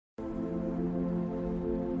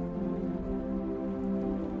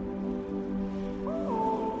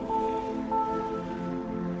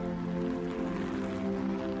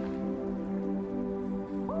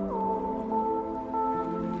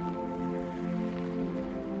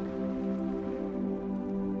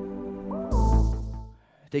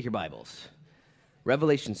Take your Bibles.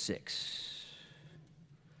 Revelation 6.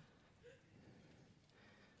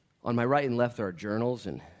 On my right and left are journals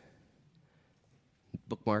and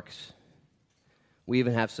bookmarks. We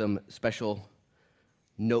even have some special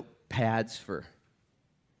notepads for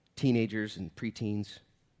teenagers and preteens.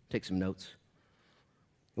 Take some notes.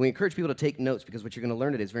 And we encourage people to take notes because what you're going to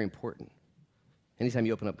learn today is very important. Anytime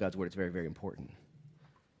you open up God's Word, it's very, very important.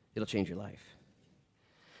 It'll change your life.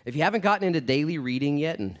 If you haven't gotten into daily reading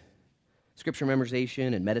yet and scripture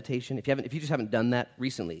memorization and meditation, if you just haven't done that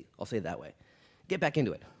recently, I'll say it that way, get back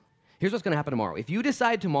into it. Here's what's going to happen tomorrow. If you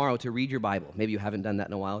decide tomorrow to read your Bible, maybe you haven't done that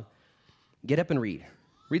in a while, get up and read.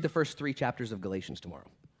 Read the first 3 chapters of Galatians tomorrow,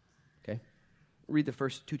 okay? Read the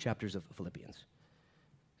first 2 chapters of Philippians.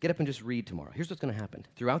 Get up and just read tomorrow. Here's what's going to happen.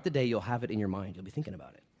 Throughout the day, you'll have it in your mind. You'll be thinking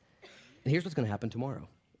about it. And here's what's going to happen tomorrow.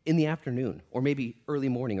 In the afternoon, or maybe early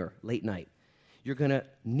morning or late night, you're going to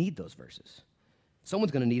need those verses.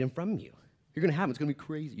 Someone's going to need them from you. You're going to have them. It's going to be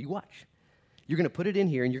crazy. You watch. You're going to put it in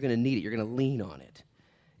here, and you're going to need it. You're going to lean on it.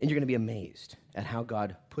 And you're going to be amazed at how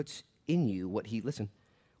God puts in you what he,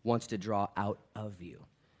 wants to draw out of you.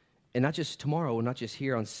 And not just tomorrow, not just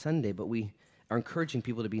here on Sunday, but we are encouraging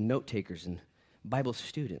people to be note takers and Bible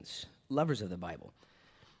students, lovers of the Bible.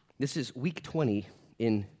 This is week 20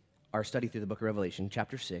 in our study through the book of Revelation,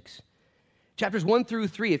 chapter 6. Chapters 1 through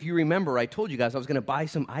 3, if you remember, I told you guys I was going to buy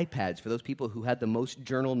some iPads for those people who had the most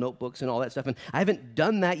journal notebooks and all that stuff. And I haven't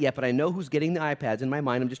done that yet, but I know who's getting the iPads in my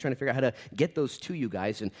mind. I'm just trying to figure out how to get those to you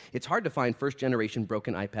guys. And it's hard to find first-generation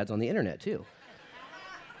broken iPads on the internet, too.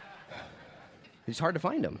 It's hard to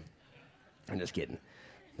find them. I'm just kidding.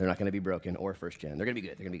 They're not going to be broken or first-gen. They're going to be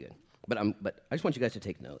good. They're going to be good. But I just want you guys to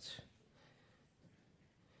take notes.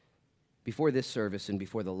 Before this service and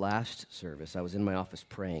before the last service, I was in my office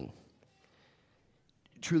praying.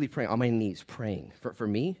 Truly praying, on my knees, praying for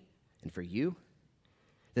me and for you,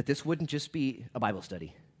 that this wouldn't just be a Bible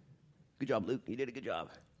study. Good job, Luke. You did a good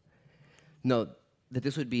job. No, that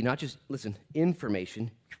this would be not just,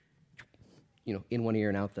 information, in one ear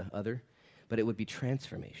and out the other, but it would be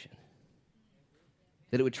transformation.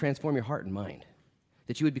 That it would transform your heart and mind.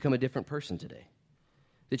 That you would become a different person today.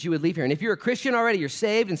 That you would leave here. And if you're a Christian already, you're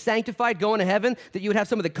saved and sanctified, going to heaven, that you would have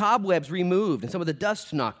some of the cobwebs removed and some of the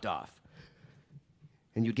dust knocked off.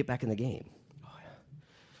 And you'd get back in the game. Oh, yeah.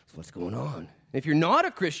 So what's going on? And if you're not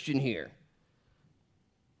a Christian here,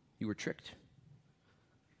 you were tricked.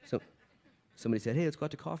 So somebody said, hey, let's go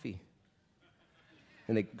out to coffee.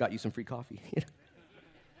 And they got you some free coffee. And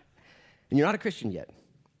you're not a Christian yet.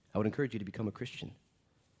 I would encourage you to become a Christian.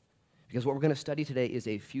 Because what we're going to study today is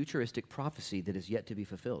a futuristic prophecy that is yet to be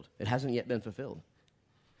fulfilled. It hasn't yet been fulfilled.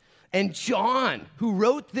 And John, who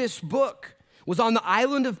wrote this book, was on the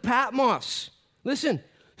island of Patmos. Listen,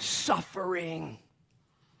 suffering.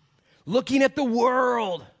 Looking at the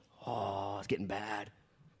world. Oh, it's getting bad.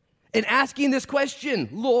 And asking this question,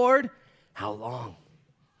 Lord, how long?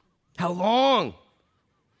 How long?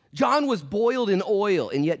 John was boiled in oil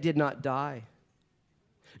and yet did not die.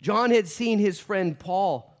 John had seen his friend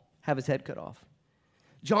Paul have his head cut off.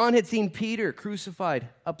 John had seen Peter crucified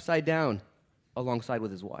upside down alongside with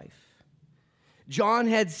his wife. John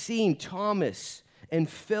had seen Thomas and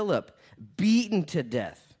Philip beaten to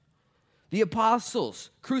death. The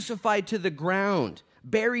apostles crucified to the ground,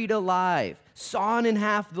 buried alive, sawn in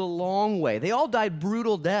half the long way. They all died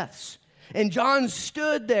brutal deaths. And John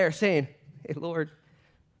stood there saying, hey, Lord,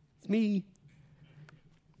 it's me.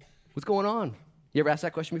 What's going on? You ever asked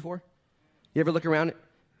that question before? You ever look around?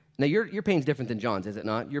 Now, your pain's different than John's, is it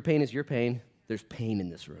not? Your pain is your pain. There's pain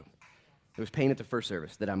in this room. There was pain at the first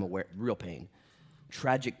service that I'm aware, real pain.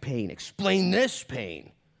 Tragic pain. Explain this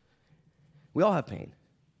pain. We all have pain.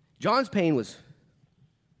 John's pain was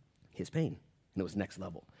his pain, and it was next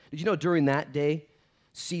level. Did you know during that day,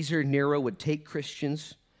 Caesar Nero would take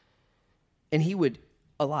Christians, and he would,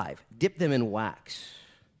 alive, dip them in wax,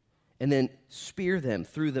 and then spear them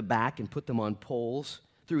through the back and put them on poles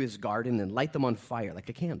through his garden and light them on fire like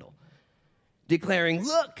a candle, declaring,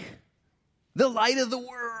 look, the light of the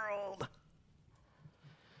world.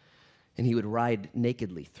 And he would ride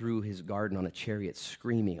nakedly through his garden on a chariot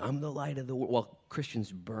screaming, I'm the light of the world, while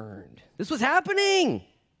Christians burned. This was happening.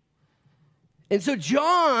 And so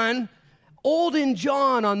John, olden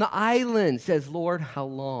John on the island says, Lord, how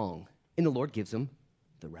long? And the Lord gives him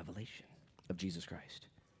the revelation of Jesus Christ.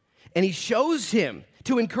 And he shows him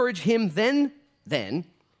to encourage him then, and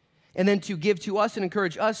then to give to us and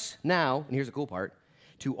encourage us now, and here's the cool part,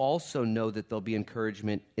 to also know that there'll be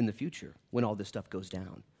encouragement in the future when all this stuff goes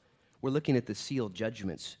down. We're looking at the sealed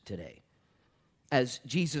judgments today. As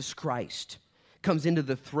Jesus Christ comes into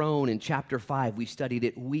the throne in chapter 5, we studied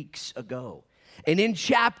it weeks ago. And in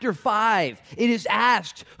chapter 5, it is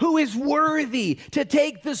asked, who is worthy to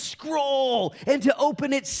take the scroll and to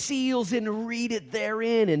open its seals and read it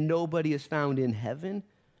therein? And nobody is found in heaven,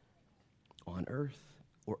 on earth,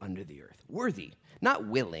 or under the earth. Worthy, not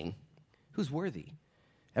willing. Who's worthy?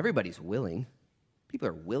 Everybody's willing. People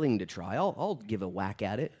are willing to try. I'll give a whack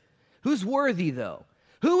at it. Who's worthy, though?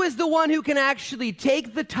 Who is the one who can actually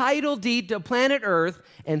take the title deed to planet Earth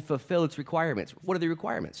and fulfill its requirements? What are the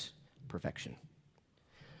requirements? Perfection.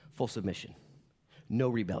 Full submission. No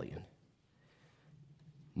rebellion.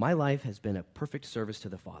 My life has been a perfect service to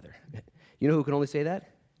the Father. You know who can only say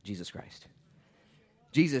that? Jesus Christ.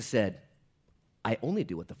 Jesus said, I only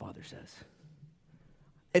do what the Father says.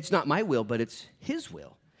 It's not my will, but it's his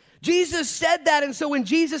will. Jesus said that, and so when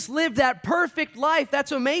Jesus lived that perfect life,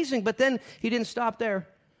 that's amazing, but then he didn't stop there.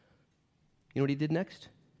 You know what he did next?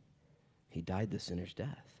 He died the sinner's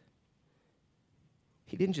death.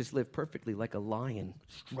 He didn't just live perfectly like a lion,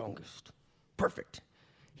 strongest, perfect.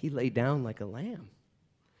 He lay down like a lamb,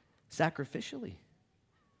 sacrificially.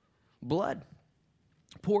 Blood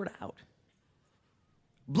poured out.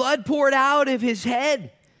 Blood poured out of his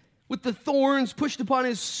head with the thorns pushed upon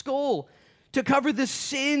his skull to cover the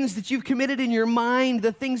sins that you've committed in your mind,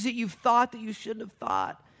 the things that you've thought that you shouldn't have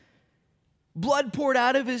thought. Blood poured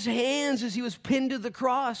out of his hands as he was pinned to the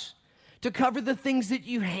cross to cover the things that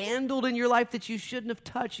you handled in your life that you shouldn't have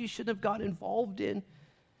touched, you shouldn't have got involved in.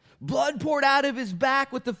 Blood poured out of his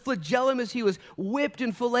back with the flagellum as he was whipped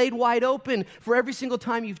and filleted wide open for every single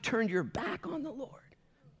time you've turned your back on the Lord.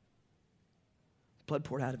 Blood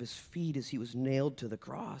poured out of his feet as he was nailed to the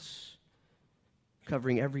cross,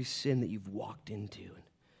 covering every sin that you've walked into and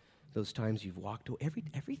those times you've walked away,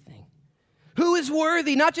 everything. Who is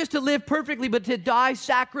worthy, not just to live perfectly, but to die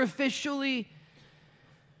sacrificially?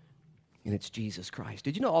 And it's Jesus Christ.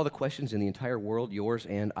 Did you know all the questions in the entire world, yours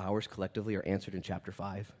and ours collectively, are answered in chapter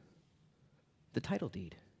 5? The title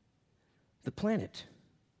deed, the planet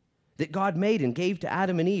that God made and gave to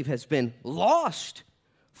Adam and Eve has been lost,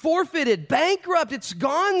 forfeited, bankrupt. It's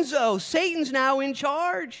gonzo. Satan's now in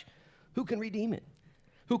charge. Who can redeem it?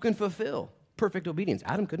 Who can fulfill perfect obedience?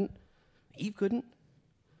 Adam couldn't. Eve couldn't.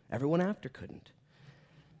 Everyone after couldn't,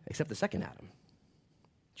 except the second Adam,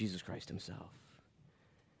 Jesus Christ himself.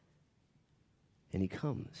 And he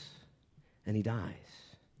comes, and he dies,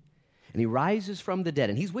 and he rises from the dead,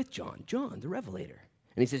 and he's with John, the Revelator.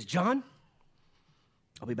 And he says, John,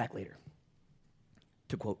 I'll be back later.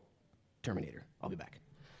 To quote Terminator, I'll be back.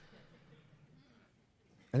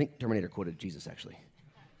 I think Terminator quoted Jesus, actually.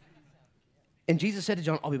 And Jesus said to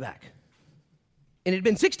John, I'll be back. And it had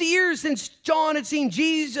been 60 years since John had seen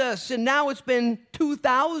Jesus, and now it's been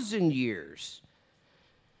 2,000 years.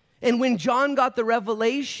 And when John got the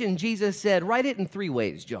revelation, Jesus said, write it in 3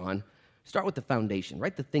 ways, John. Start with the foundation.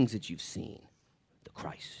 Write the things that you've seen. The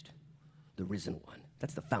Christ, the risen one.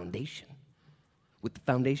 That's the foundation. With the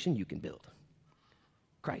foundation, you can build.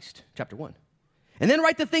 Christ, chapter 1. And then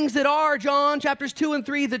write the things that are, John, chapters 2 and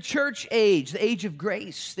 3, the church age, the age of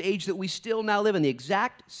grace, the age that we still now live in, the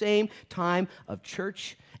exact same time of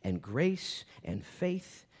church and grace and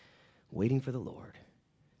faith, waiting for the Lord.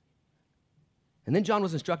 And then John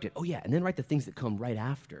was instructed, and then write the things that come right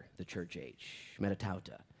after the church age,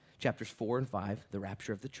 metatauta. Chapters 4 and 5, the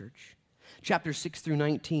rapture of the church. Chapters 6 through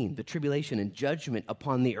 19, the tribulation and judgment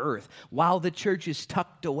upon the earth while the church is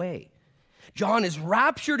tucked away. John is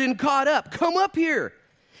raptured and caught up. Come up here.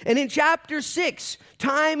 And in chapter 6,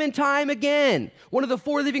 time and time again, one of the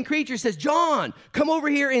 4 living creatures says, John, come over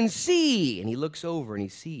here and see. And he looks over and he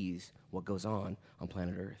sees what goes on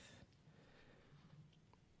planet Earth.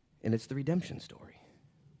 And it's the redemption story.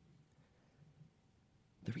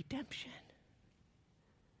 The redemption.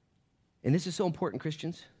 And this is so important,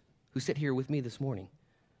 Christians who sit here with me this morning.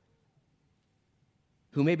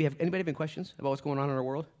 Who maybe have, anybody have any questions about what's going on in our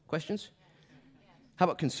world? Questions? How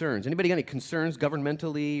about concerns? Anybody got any concerns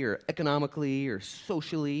governmentally or economically or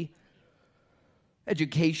socially,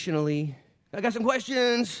 educationally? I got some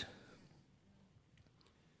questions.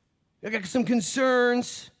 I got some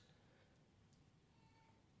concerns.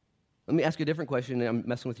 Let me ask you a different question. I'm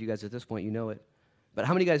messing with you guys at this point, you know it. But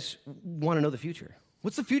how many of you guys want to know the future?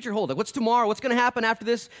 What's the future hold? Like, what's tomorrow? What's going to happen after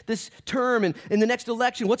this term and in the next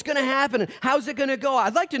election? What's going to happen? And how's it going to go?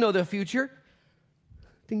 I'd like to know the future.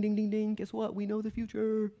 Ding, ding, ding, ding. Guess what? We know the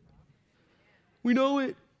future. We know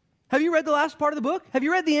it. Have you read the last part of the book? Have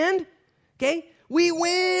you read the end? Okay. We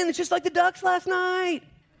win. It's just like the Ducks last night.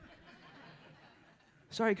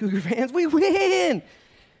 Sorry, Cougar fans. We win.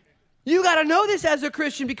 You got to know this as a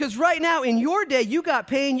Christian because right now in your day, you got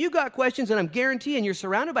pain, you got questions, and I'm guaranteeing you're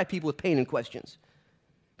surrounded by people with pain and questions.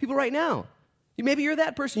 People right now. Maybe you're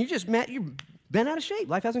that person. You're been out of shape.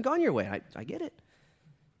 Life hasn't gone your way. I get it.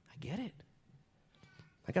 I get it.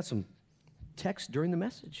 I got some texts during the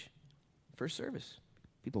message, first service.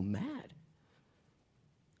 People mad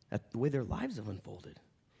at the way their lives have unfolded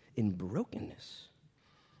in brokenness.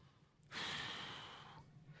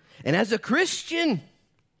 And as a Christian,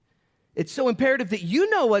 it's so imperative that you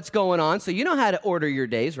know what's going on, so you know how to order your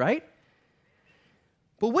days, right?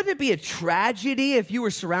 But wouldn't it be a tragedy if you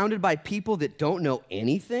were surrounded by people that don't know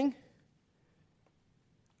anything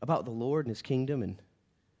about the Lord and his kingdom and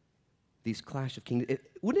these clash of kingdoms?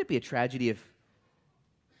 Wouldn't it be a tragedy if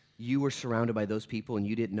you were surrounded by those people and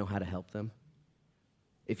you didn't know how to help them?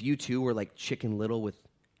 If you too were like Chicken Little with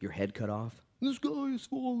your head cut off? This guy is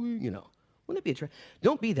falling, Wouldn't it be a tragedy?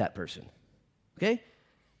 Don't be that person, okay?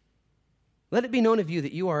 Let it be known of you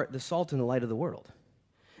that you are the salt and the light of the world.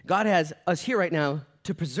 God has us here right now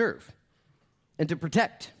to preserve and to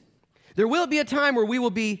protect. There will be a time where we will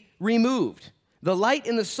be removed. The light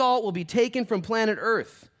and the salt will be taken from planet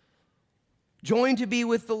Earth, joined to be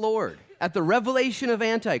with the Lord at the revelation of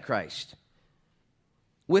Antichrist.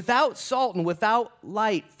 Without salt and without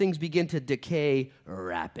light, things begin to decay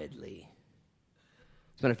rapidly.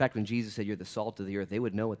 As a matter of fact, when Jesus said, you're the salt of the earth, they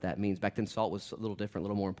would know what that means. Back then, salt was a little different, a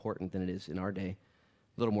little more important than it is in our day,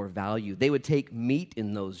 a little more value. They would take meat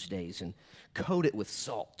in those days and coat it with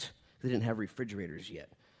salt. They didn't have refrigerators yet.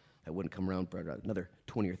 That wouldn't come around for another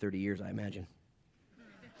 20 or 30 years, I imagine.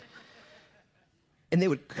 And they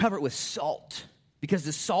would cover it with salt because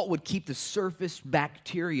the salt would keep the surface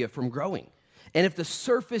bacteria from growing. And if the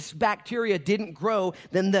surface bacteria didn't grow,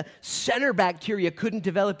 then the center bacteria couldn't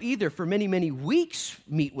develop either. For many, many weeks,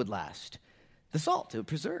 meat would last. The salt, it was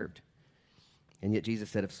preserved. And yet Jesus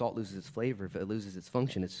said if salt loses its flavor, if it loses its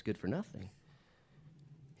function, it's good for nothing.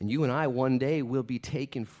 And you and I one day will be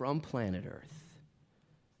taken from planet Earth.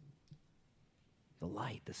 The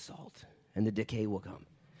light, the salt, and the decay will come.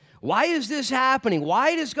 Why is this happening? Why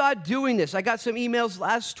is God doing this? I got some emails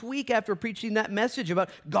last week after preaching that message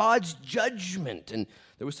about God's judgment, and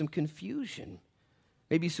there was some confusion,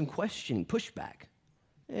 maybe some questioning, pushback.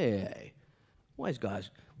 Hey, why is God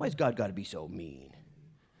got to be so mean?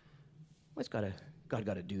 Why's God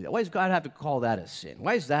got to do that? Why does God have to call that a sin?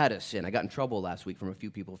 Why is that a sin? I got in trouble last week from a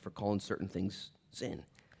few people for calling certain things sin,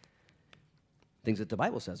 things that the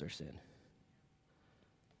Bible says are sin.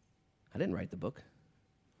 I didn't write the book.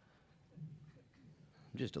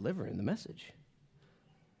 I'm just delivering the message.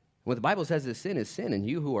 What the Bible says is sin, and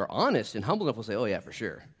you who are honest and humble enough will say, oh yeah, for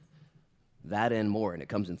sure. That and more, and it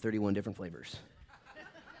comes in 31 different flavors.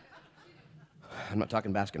 I'm not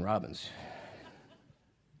talking Baskin-Robbins.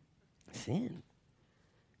 Sin.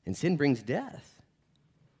 And sin brings death.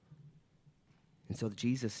 And so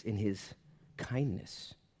Jesus, in his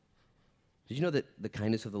kindness, did you know that the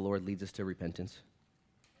kindness of the Lord leads us to repentance?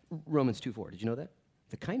 Romans 2:4, did you know that?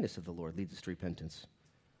 The kindness of the Lord leads us to repentance.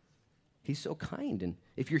 He's so kind. And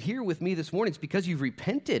if you're here with me this morning, it's because you've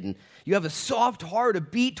repented and you have a soft heart, a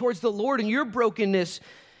beat towards the Lord and your brokenness.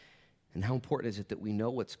 And how important is it that we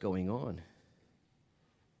know what's going on?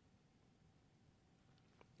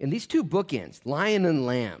 In these two bookends, lion and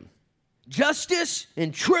lamb, justice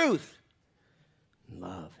and truth,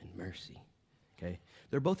 love and mercy, okay?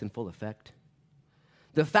 They're both in full effect.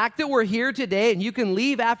 The fact that we're here today and you can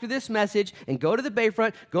leave after this message and go to the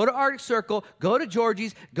Bayfront, go to Arctic Circle, go to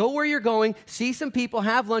Georgie's, go where you're going, see some people,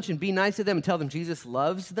 have lunch, and be nice to them and tell them Jesus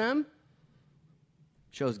loves them,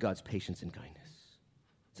 shows God's patience and kindness.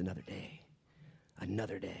 It's another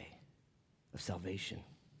day of salvation.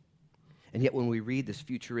 And yet when we read this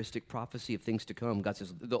futuristic prophecy of things to come, God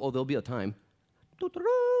says, oh, there'll be a time, the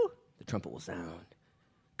trumpet will sound.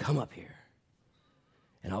 Come up here.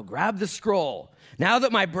 And I'll grab the scroll. Now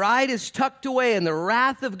that my bride is tucked away and the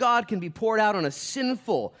wrath of God can be poured out on a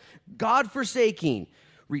sinful, God-forsaking,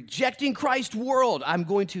 rejecting Christ world, I'm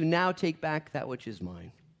going to now take back that which is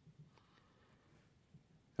mine.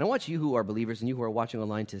 And I want you who are believers and you who are watching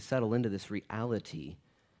online to settle into this reality.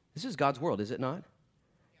 This is God's world, is it not?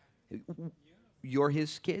 You're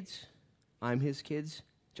his kids. I'm his kids.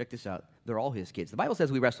 Check this out. They're all his kids. The Bible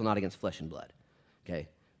says we wrestle not against flesh and blood, okay,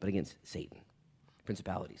 but against Satan.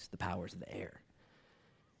 Principalities, the powers of the air.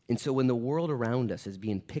 And so when the world around us is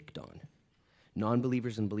being picked on,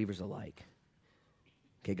 non-believers and believers alike,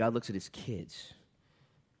 okay, God looks at his kids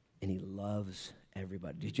and he loves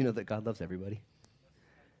everybody. Did you know that God loves everybody?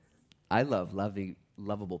 I love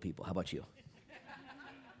lovable people. How about you?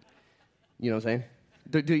 You know what I'm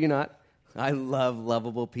saying? Do you not? I love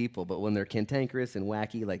lovable people, but when they're cantankerous and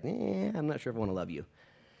wacky, like, I'm not sure if I want to love you.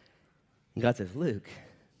 And God says, Luke,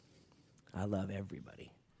 I love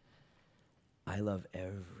everybody. I love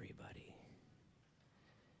everybody.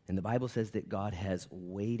 And the Bible says that God has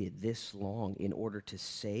waited this long in order to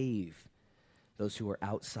save those who are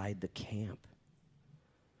outside the camp.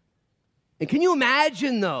 And can you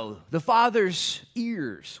imagine, though, the father's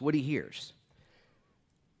ears, what he hears?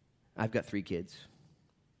 I've got 3 kids.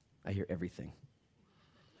 I hear everything.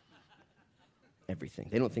 Everything.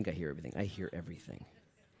 They don't think I hear everything. I hear everything.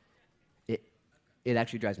 It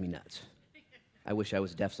actually drives me nuts. I wish I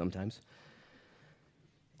was deaf sometimes.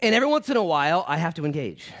 And every once in a while, I have to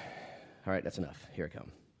engage. All right, that's enough. Here I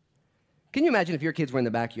come. Can you imagine if your kids were in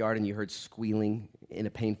the backyard and you heard squealing in a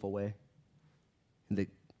painful way? And the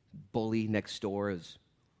bully next door is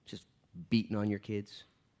just beating on your kids?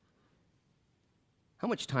 How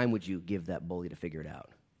much time would you give that bully to figure it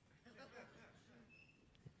out?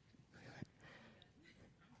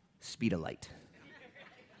 Speed of light.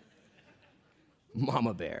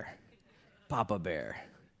 Mama bear. Papa bear.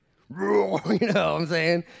 You know what I'm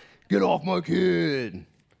saying? Get off my kid.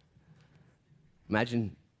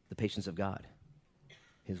 Imagine the patience of God.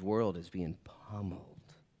 His world is being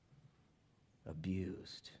pummeled,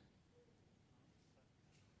 abused.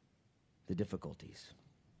 The difficulties.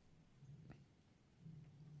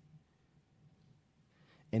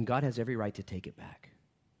 And God has every right to take it back,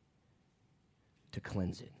 to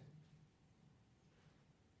cleanse it.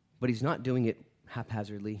 But he's not doing it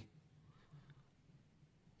haphazardly,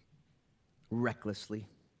 recklessly.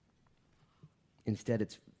 Instead,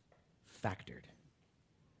 it's factored,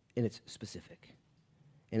 and it's specific,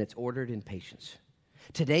 and it's ordered in patience.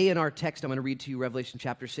 Today in our text, I'm going to read to you Revelation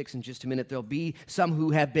chapter 6 in just a minute. There'll be some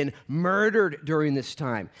who have been murdered during this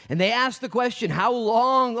time. And they ask the question, how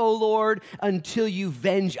long, O Lord, until you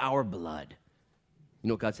venge our blood? You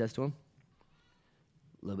know what God says to them?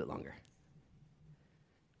 A little bit longer.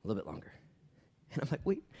 A little bit longer. And I'm like,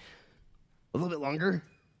 wait, a little bit longer?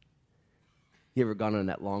 You ever gone on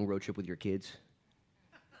that long road trip with your kids?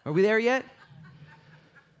 Are we there yet?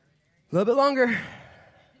 A little bit longer. A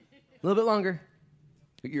little bit longer.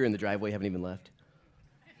 You're in the driveway, haven't even left.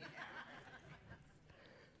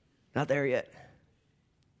 Not there yet.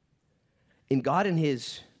 And God in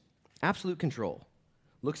his absolute control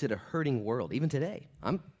looks at a hurting world, even today.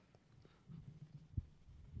 I'm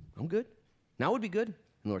good. Now would be good. And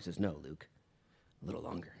the Lord says, no, Luke, a little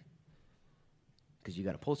longer. Because you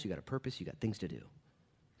got a pulse, you got a purpose, you got things to do.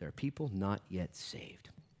 There are people not yet saved.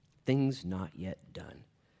 Things not yet done.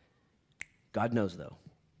 God knows, though,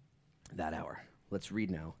 that hour. Let's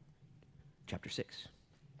read now, chapter 6.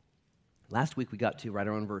 Last week we got to right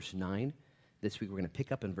around verse 9. This week we're going to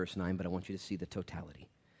pick up in verse 9, but I want you to see the totality.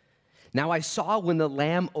 Now I saw when the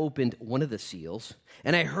Lamb opened one of the seals,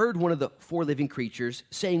 and I heard one of the 4 living creatures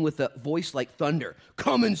saying with a voice like thunder,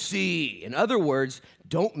 "Come and see." In other words,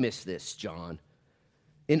 don't miss this, John.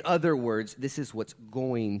 In other words, this is what's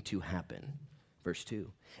going to happen. Verse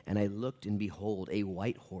 2, and I looked, and behold, a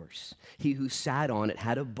white horse. He who sat on it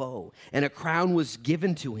had a bow, and a crown was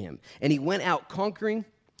given to him. And he went out conquering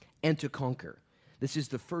and to conquer. This is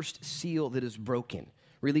the first seal that is broken,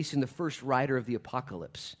 releasing the first rider of the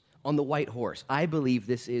apocalypse on the white horse. I believe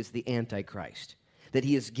this is the Antichrist, that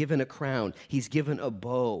he is given a crown, he's given a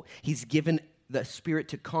bow, he's given the Spirit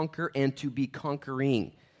to conquer and to be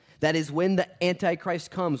conquering. That is when the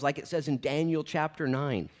Antichrist comes, like it says in Daniel chapter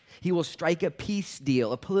 9. He will strike a peace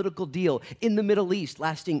deal, a political deal in the Middle East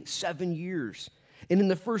lasting 7 years. And in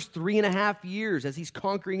the first 3.5 years, as he's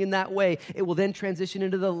conquering in that way, it will then transition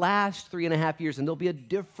into the last 3.5 years, and there'll be a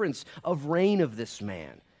difference of reign of this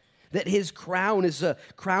man. That his crown is a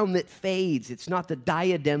crown that fades. It's not the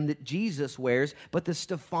diadem that Jesus wears, but the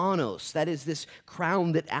Stephanos. That is this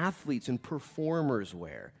crown that athletes and performers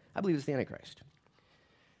wear. I believe it's the Antichrist.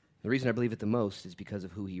 The reason I believe it the most is because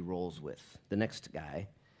of who he rolls with. The next guy,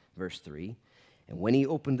 verse 3, and when he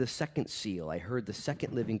opened the second seal, I heard the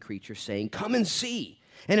second living creature saying, "Come and see."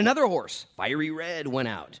 And another horse, fiery red, went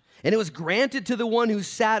out. And it was granted to the one who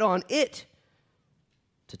sat on it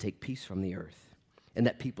to take peace from the earth, and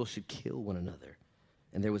that people should kill one another.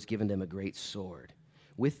 And there was given them a great sword.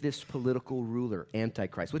 With this political ruler,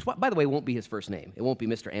 Antichrist, which, by the way, won't be his first name. It won't be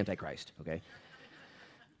Mr. Antichrist, okay?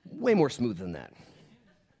 Way more smooth than that.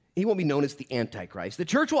 He won't be known as the Antichrist. The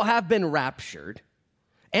church will have been raptured.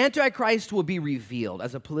 Antichrist will be revealed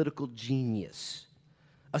as a political genius,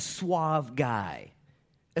 a suave guy,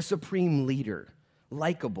 a supreme leader,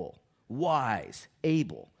 likable, wise,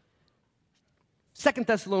 able. 2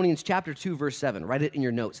 Thessalonians chapter 2, verse 7, write it in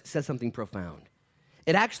your notes, says something profound.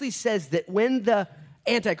 It actually says that when the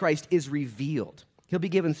Antichrist is revealed, he'll be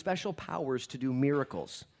given special powers to do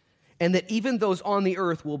miracles. And that even those on the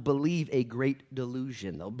earth will believe a great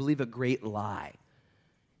delusion. They'll believe a great lie.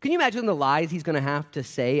 Can you imagine the lies he's going to have to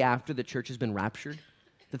say after the church has been raptured?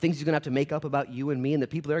 The things he's going to have to make up about you and me, and the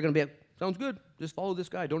people that are going to be like, sounds good, just follow this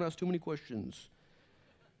guy, don't ask too many questions.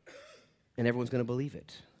 And everyone's going to believe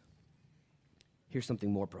it. Here's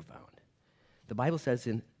something more profound. The Bible says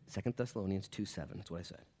in 2 Thessalonians 2:7, that's what I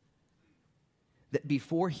said, that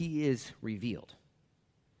before he is revealed,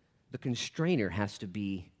 the constrainer has to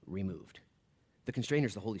be removed. The constrainer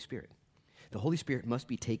is the Holy Spirit. The Holy Spirit must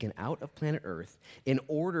be taken out of planet Earth in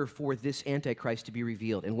order for this Antichrist to be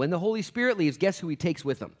revealed. And when the Holy Spirit leaves, guess who he takes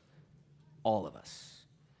with him? All of us.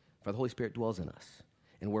 For the Holy Spirit dwells in us,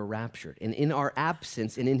 and we're raptured. And in our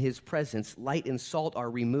absence and in his presence, light and salt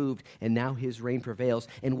are removed, and now his reign prevails.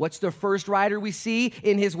 And what's the first rider we see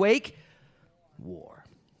in his wake? War.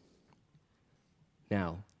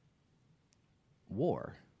 Now,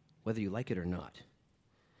 war, whether you like it or not,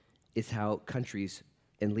 is how countries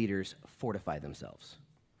and leaders fortify themselves.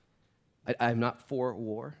 I'm not for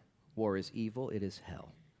war. War is evil. It is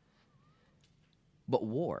hell. But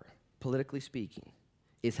war, politically speaking,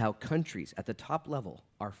 is how countries at the top level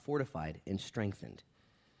are fortified and strengthened.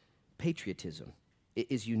 Patriotism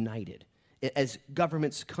is united. As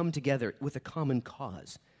governments come together with a common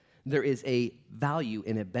cause, there is a value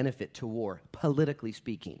and a benefit to war, politically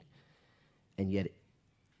speaking. And yet it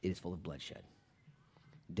is full of bloodshed,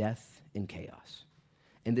 death, and chaos.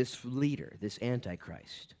 And this leader, this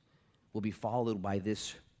Antichrist, will be followed by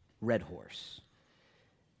this red horse.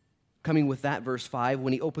 Coming with that, verse 5,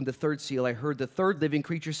 when he opened the third seal, I heard the third living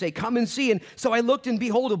creature say, come and see. And so I looked, and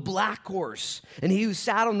behold, a black horse. And he who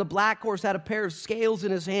sat on the black horse had a pair of scales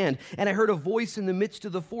in his hand. And I heard a voice in the midst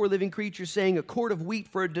of the four living creatures saying, a quart of wheat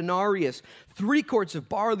for a denarius, 3 quarts of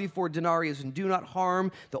barley for a denarius, and do not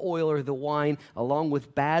harm the oil or the wine, along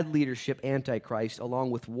with bad leadership, Antichrist, along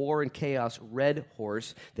with war and chaos, red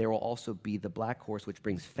horse. There will also be the black horse, which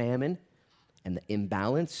brings famine and the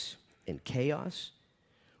imbalance and chaos,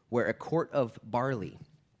 where a quart of barley,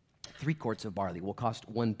 3 quarts of barley, will cost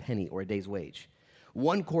 1 penny or a day's wage.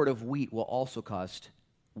 1 quart of wheat will also cost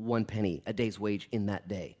 1 penny, a day's wage in that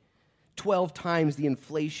day. 12 times the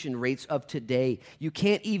inflation rates of today. You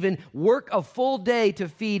can't even work a full day to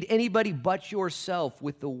feed anybody but yourself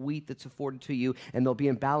with the wheat that's afforded to you, and they'll be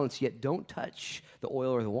in balance, yet don't touch the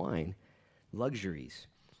oil or the wine. Luxuries.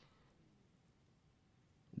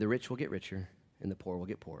 The rich will get richer, and the poor will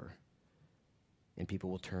get poorer. And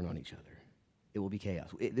people will turn on each other. It will be chaos.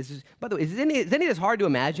 By the way, is any of this hard to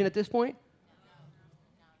imagine at this point?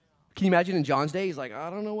 Can you imagine in John's day? He's like, I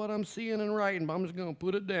don't know what I'm seeing and writing, but I'm just going to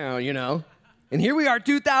put it down, you know? And here we are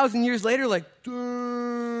 2,000 years later, like,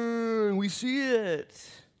 we see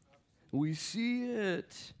it. We see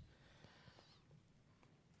it.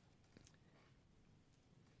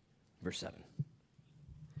 Verse 7.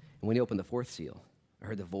 And when he opened the fourth seal, I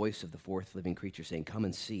heard the voice of the fourth living creature saying, come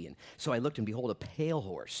and see. And so I looked, and behold, a pale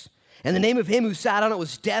horse. And the name of him who sat on it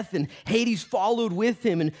was Death, and Hades followed with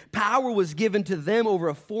him. And power was given to them over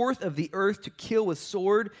a fourth of the earth to kill with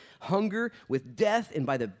sword, hunger, with death, and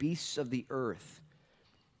by the beasts of the earth.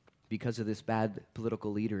 Because of this bad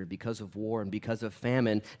political leader, because of war, and because of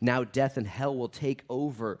famine, now death and hell will take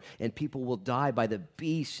over, and people will die by the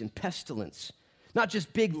beasts and pestilence. Not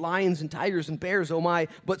just big lions and tigers and bears, oh my,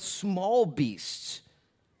 but small beasts.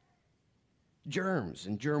 Germs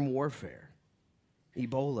and germ warfare,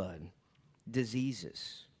 Ebola and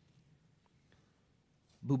diseases,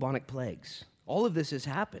 bubonic plagues. All of this has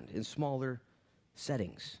happened in smaller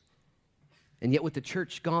settings. And yet with the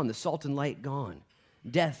church gone, the salt and light gone,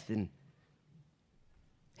 death and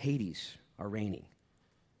Hades are reigning.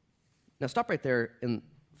 Now stop right there and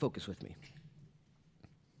focus with me.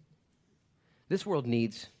 This world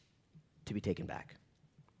needs to be taken back.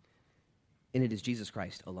 And it is Jesus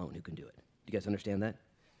Christ alone who can do it. Do you guys understand that?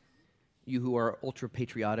 You who are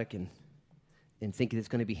ultra-patriotic and think it's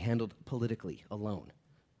going to be handled politically alone,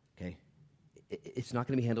 okay? It's not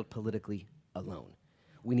going to be handled politically alone.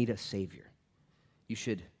 We need a Savior. You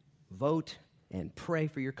should vote and pray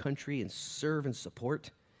for your country and serve and support,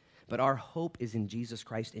 but our hope is in Jesus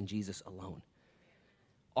Christ and Jesus alone.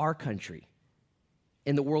 Our country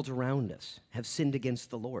and the world around us have sinned against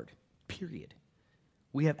the Lord, period.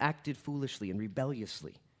 We have acted foolishly and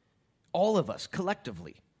rebelliously. All of us,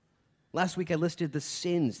 collectively. Last week I listed the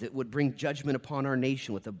sins that would bring judgment upon our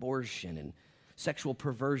nation with abortion and sexual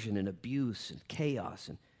perversion and abuse and chaos.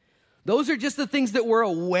 And those are just the things that we're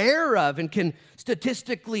aware of and can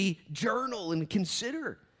statistically journal and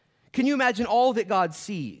consider. Can you imagine all that God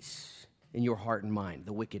sees in your heart and mind,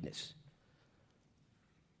 the wickedness?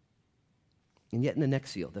 And yet in the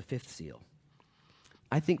next seal, the fifth seal,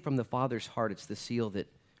 I think from the Father's heart, it's the seal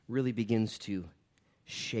that really begins to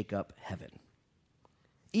shake up heaven.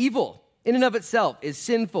 Evil in and of itself is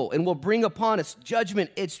sinful and will bring upon us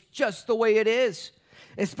judgment. It's just the way it is.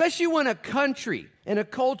 Especially when a country and a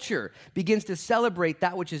culture begins to celebrate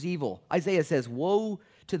that which is evil. Isaiah says, woe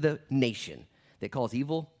to the nation that calls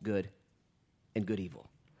evil good and good evil.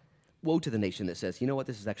 Woe to the nation that says, you know what,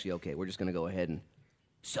 this is actually okay. We're just going to go ahead and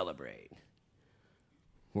celebrate.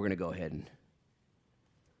 We're going to go ahead and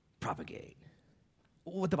propagate.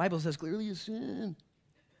 What the Bible says clearly is sin.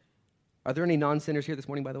 Are there any non-sinners here this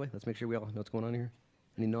morning, by the way? Let's make sure we all know what's going on here.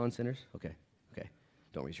 Any non-sinners? Okay.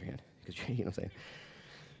 Don't raise your hand, because you know what I'm saying.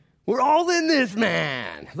 We're all in this,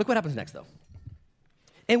 man. Look what happens next, though.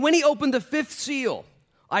 And when he opened the fifth seal,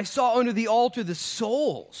 I saw under the altar the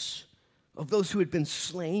souls of those who had been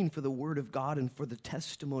slain for the word of God and for the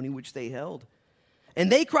testimony which they held.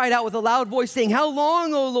 And they cried out with a loud voice, saying, how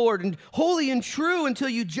long, O Lord, and holy and true, until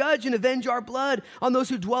you judge and avenge our blood on those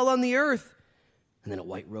who dwell on the earth? And then a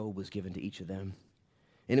white robe was given to each of them.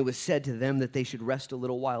 And it was said to them that they should rest a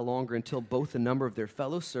little while longer until both the number of their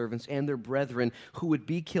fellow servants and their brethren who would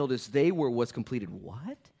be killed as they were was completed.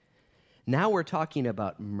 What? Now we're talking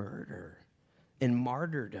about murder and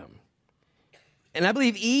martyrdom. And I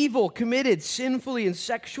believe evil committed sinfully and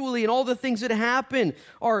sexually and all the things that happen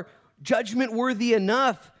are judgment worthy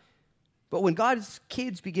enough. But when God's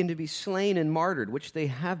kids begin to be slain and martyred, which they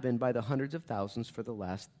have been by the hundreds of thousands for the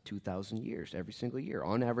last 2,000 years, every single year,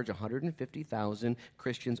 on average, 150,000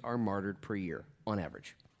 Christians are martyred per year, on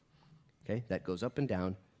average. Okay, that goes up and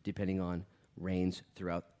down depending on reigns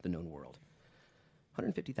throughout the known world.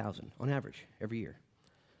 150,000 on average every year.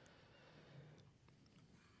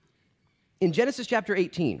 In Genesis chapter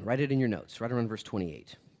 18, write it in your notes, right around verse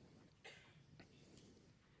 28.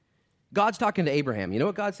 God's talking to Abraham. You know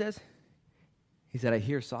what God says? He said, I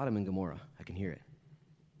hear Sodom and Gomorrah. I can hear it.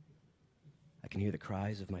 I can hear the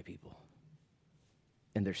cries of my people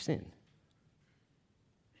and their sin.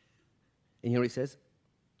 And you know what he says?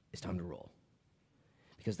 It's time to roll.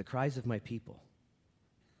 Because the cries of my people,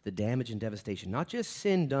 the damage and devastation, not just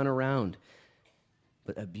sin done around,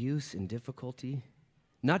 but abuse and difficulty.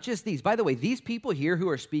 Not just these. By the way, these people here who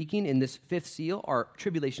are speaking in this fifth seal are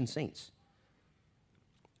tribulation saints.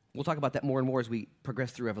 We'll talk about that more and more as we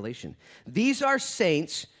progress through Revelation. These are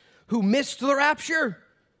saints who missed the rapture.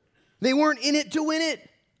 They weren't in it to win it.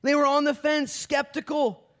 They were on the fence,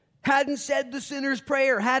 skeptical, hadn't said the sinner's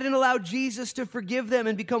prayer, hadn't allowed Jesus to forgive them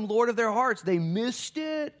and become Lord of their hearts. They missed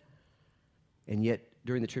it. And yet,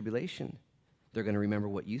 during the tribulation, they're going to remember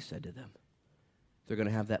what you said to them. They're going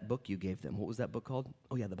to have that book you gave them. What was that book called?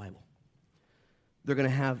 Oh, yeah, the Bible. They're going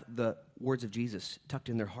to have the words of Jesus tucked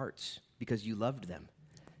in their hearts because you loved them.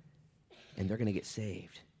 And they're going to get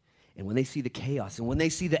saved. And when they see the chaos and when they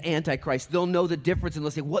see the Antichrist, they'll know the difference and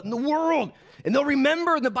they'll say, what in the world? And they'll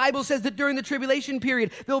remember, and the Bible says that during the tribulation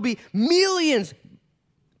period, there'll be millions,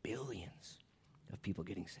 billions of people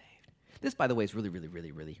getting saved. This, by the way, is really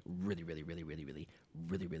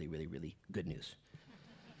good news.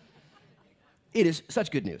 It is such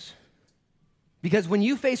good news. Because when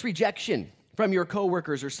you face rejection from your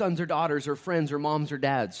coworkers or sons or daughters or friends or moms or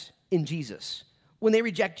dads in Jesus, when they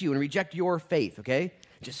reject you and reject your faith, okay,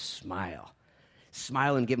 just smile.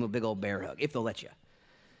 Smile and give them a big old bear hug, if they'll let you.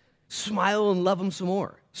 Smile and love them some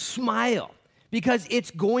more. Smile, because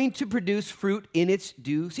it's going to produce fruit in its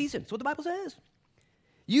due season. That's what the Bible says.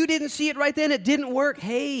 You didn't see it right then. It didn't work.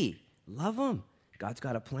 Hey, love them. God's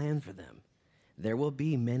got a plan for them. There will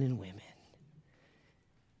be men and women,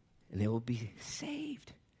 and they will be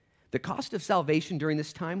saved. The cost of salvation during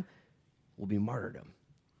this time will be martyrdom.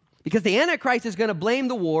 Because the Antichrist is going to blame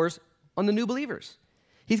the wars on the new believers.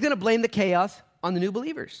 He's going to blame the chaos on the new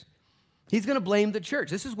believers. He's going to blame the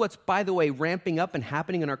church. This is what's, by the way, ramping up and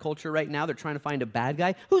happening in our culture right now. They're trying to find a bad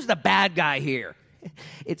guy. Who's the bad guy here?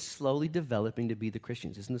 It's slowly developing to be the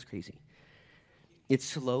Christians. Isn't this crazy? It's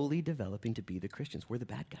slowly developing to be the Christians. We're the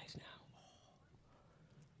bad guys now.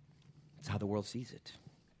 That's how the world sees it.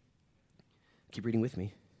 Keep reading with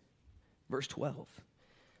me. Verse 12.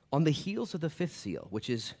 On the heels of the fifth seal, which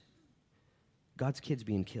is God's kids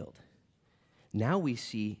being killed, now we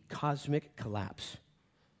see cosmic collapse,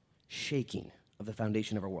 shaking of the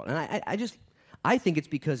foundation of our world. And I think it's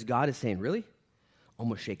because God is saying, really? I'm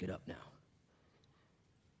going to shake it up now.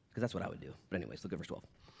 Because that's what I would do. But anyways, look at verse 12.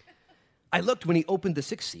 I looked when he opened the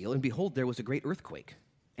sixth seal, and behold, there was a great earthquake.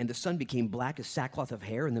 And the sun became black as sackcloth of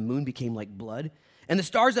hair, and the moon became like blood. And the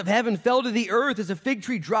stars of heaven fell to the earth as a fig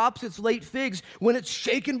tree drops its late figs when it's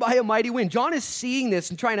shaken by a mighty wind. John is seeing this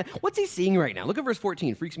and trying to, what's he seeing right now? Look at verse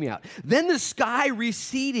 14, freaks me out. Then the sky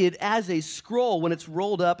receded as a scroll when it's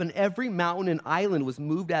rolled up, and every mountain and island was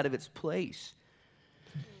moved out of its place.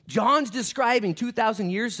 John's describing 2,000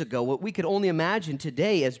 years ago what we could only imagine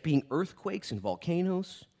today as being earthquakes and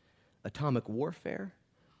volcanoes, atomic warfare.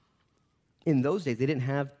 In those days, they didn't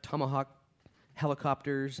have Tomahawk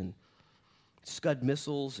helicopters and Scud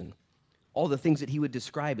missiles and all the things that he would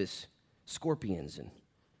describe as scorpions and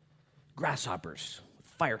grasshoppers with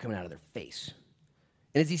fire coming out of their face.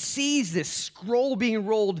 And as he sees this scroll being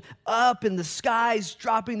rolled up in the skies,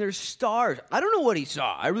 dropping their stars, I don't know what he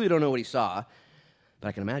saw. I really don't know what he saw, but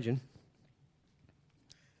I can imagine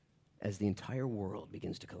as the entire world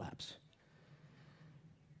begins to collapse.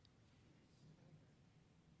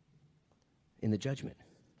 In the judgment.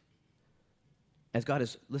 As God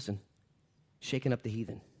is, listen, shaking up the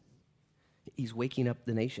heathen. He's waking up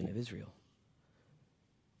the nation of Israel.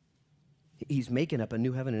 He's making up a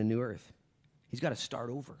new heaven and a new earth. He's got to start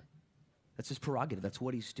over. That's his prerogative. That's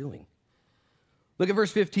what he's doing. Look at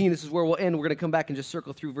verse 15. This is where we'll end. We're going to come back and just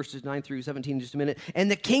circle through verses 9 through 17 in just a minute. And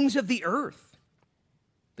the kings of the earth,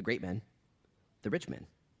 the great men, the rich men,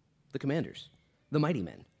 the commanders, the mighty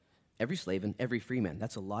men, every slave and every free man.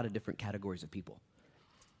 That's a lot of different categories of people.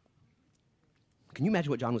 Can you imagine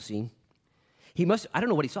what John was seeing? I don't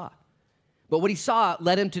know what he saw, but what he saw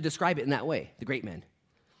led him to describe it in that way. The great men,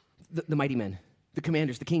 the mighty men, the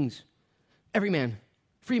commanders, the kings, every man,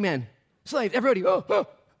 free man, slave, everybody. What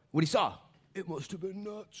he saw, it must have been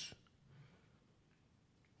nuts.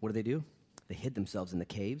 What did they do? They hid themselves in the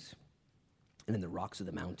caves and in the rocks of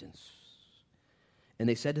the mountains. And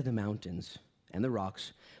they said to the mountains and the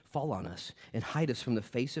rocks, fall on us and hide us from the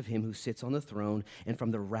face of him who sits on the throne and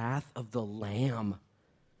from the wrath of the Lamb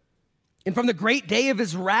and from the great day of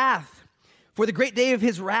his wrath. For the great day of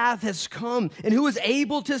his wrath has come, and who is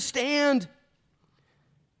able to stand?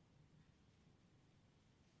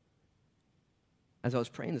 As I was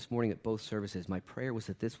praying this morning at both services, my prayer was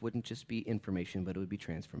that this wouldn't just be information, but it would be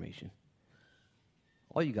transformation.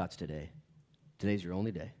 All you got's today. Today's your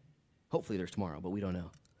only day. Hopefully there's tomorrow, but we don't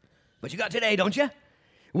know. But you got today, don't you?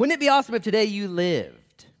 Wouldn't it be awesome if today you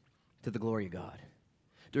lived to the glory of God?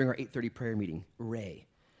 During our 8:30 prayer meeting, Ray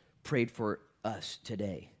prayed for us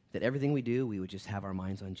today that everything we do, we would just have our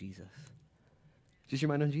minds on Jesus. Just your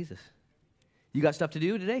mind on Jesus. You got stuff to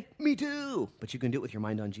do today? Me too. But you can do it with your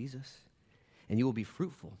mind on Jesus. And you will be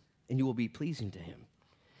fruitful, and you will be pleasing to him.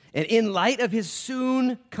 And in light of his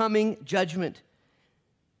soon coming judgment,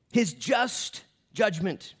 his just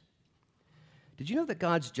judgment. Did you know that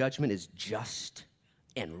God's judgment is just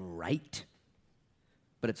and right?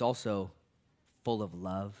 But it's also full of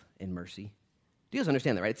love and mercy. Do you guys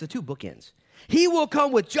understand that, right? It's the two bookends. He will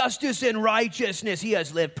come with justice and righteousness. He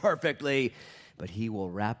has lived perfectly. But he will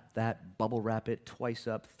bubble wrap it twice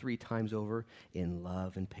up, 3 times over in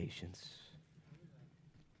love and patience.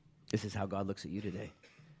 This is how God looks at you today.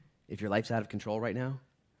 If your life's out of control right now,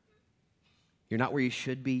 you're not where you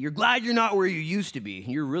should be. You're glad you're not where you used to be.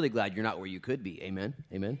 You're really glad you're not where you could be. Amen?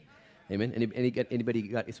 Amen? Amen? Anybody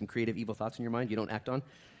got some creative evil thoughts in your mind you don't act on?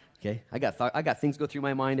 Okay, I got things go through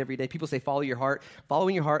my mind every day. People say follow your heart.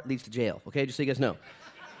 Following your heart leads to jail, okay? Just so you guys know.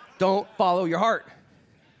 Don't follow your heart.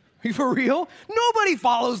 Are you for real? Nobody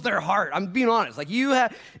follows their heart. I'm being honest. Like you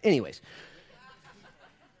have... Anyways.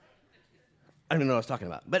 I don't even know what I was talking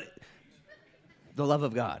about. But the love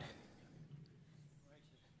of God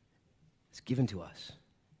is given to us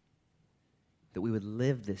that we would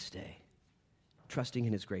live this day trusting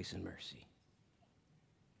in his grace and mercy.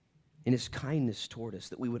 In his kindness toward us,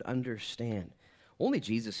 that we would understand. Only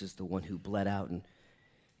Jesus is the one who bled out and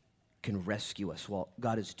can rescue us while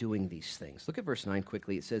God is doing these things. Look at verse 9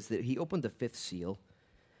 quickly. It says that he opened the 5th seal.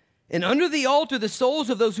 And under the altar, the souls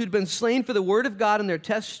of those who'd been slain for the word of God and their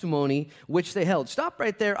testimony, which they held. Stop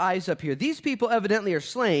right there, eyes up here. These people evidently are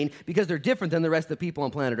slain because they're different than the rest of the people on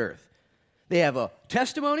planet Earth. They have a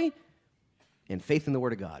testimony and faith in the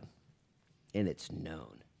word of God. And it's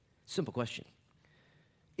known. Simple question.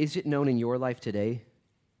 Is it known in your life today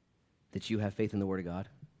that you have faith in the Word of God?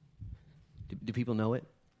 Do people know it?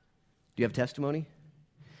 Do you have testimony?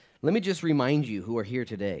 Let me just remind you who are here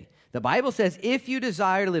today. The Bible says, if you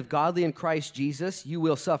desire to live godly in Christ Jesus, you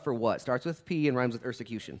will suffer what? Starts with P and rhymes with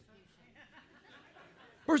persecution.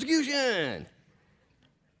 Persecution!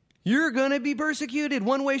 You're going to be persecuted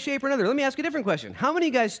one way, shape, or another. Let me ask a different question. How many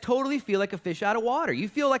of you guys totally feel like a fish out of water? You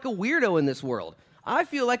feel like a weirdo in this world. I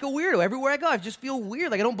feel like a weirdo. Everywhere I go, I just feel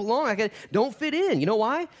weird, like I don't belong, like I don't fit in. You know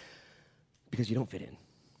why? Because you don't fit in.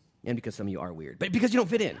 And because some of you are weird, but because you don't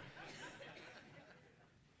fit in.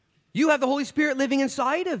 You have the Holy Spirit living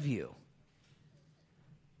inside of you.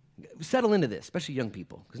 Settle into this, especially young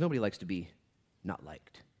people, because nobody likes to be not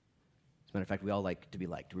liked. As a matter of fact, we all like to be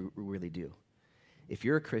liked. We really do. If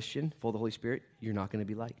you're a Christian full of the Holy Spirit, you're not going to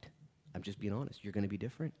be liked. I'm just being honest. You're going to be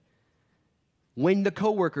different. When the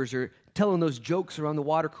coworkers are telling those jokes around the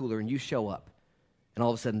water cooler and you show up, and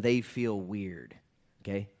all of a sudden they feel weird,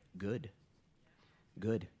 okay? Good.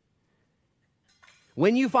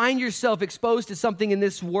 When you find yourself exposed to something in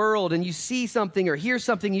this world and you see something or hear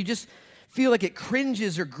something, you just feel like it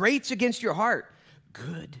cringes or grates against your heart,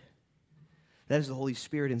 good. That is the Holy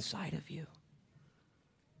Spirit inside of you.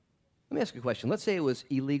 Let me ask you a question. Let's say it was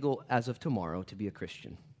illegal as of tomorrow to be a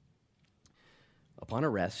Christian. Upon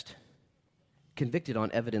arrest, convicted on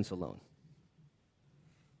evidence alone.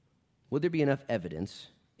 Would there be enough evidence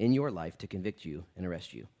in your life to convict you and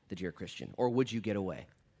arrest you that you're a Christian? Or would you get away?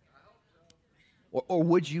 Or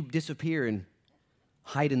would you disappear and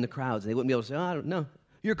hide in the crowds and they wouldn't be able to say, oh, I don't know.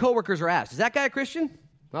 Your coworkers are asked, is that guy a Christian?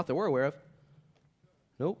 Not that we're aware of.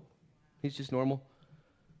 Nope. He's just normal.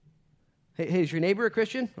 Hey, is your neighbor a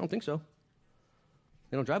Christian? I don't think so.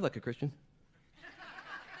 They don't drive like a Christian.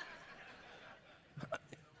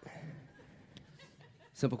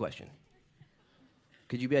 Simple question.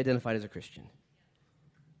 Could you be identified as a Christian?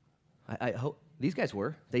 I hope these guys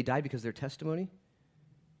were. They died because of their testimony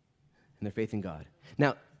and their faith in God.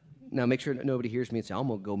 Now make sure nobody hears me and say, I'm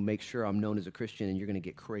going to go make sure I'm known as a Christian and you're going to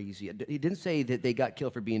get crazy. He didn't say that they got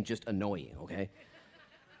killed for being just annoying, okay?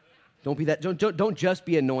 Don't be that. Don't just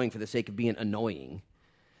be annoying for the sake of being annoying.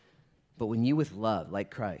 But when you with love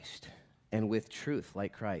like Christ and with truth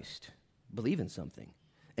like Christ believe in something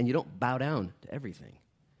and you don't bow down to everything,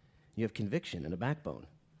 you have conviction and a backbone.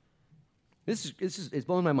 It's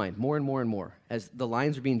blowing my mind more and more and more as the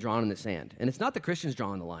lines are being drawn in the sand. And it's not the Christians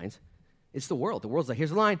drawing the lines. It's the world. The world's like, here's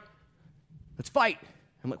the line. Let's fight.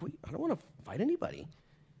 I'm like, wait, I don't want to fight anybody.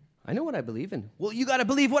 I know what I believe in. Well, you got to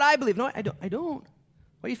believe what I believe. No, I don't.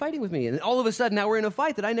 Why are you fighting with me? And all of a sudden, now we're in a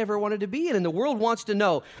fight that I never wanted to be in. And the world wants to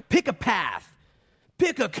know, pick a path.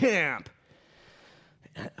 Pick a camp.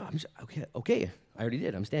 I'm just, okay, I already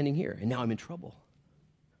did. I'm standing here. And now I'm in trouble.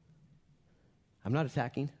 I'm not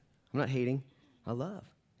attacking. I'm not hating. I love.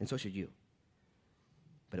 And so should you.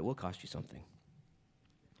 But it will cost you something.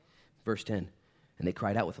 Verse 10, and they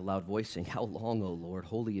cried out with a loud voice, saying, how long, O Lord,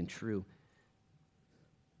 holy and true,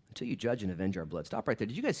 until you judge and avenge our blood? Stop right there.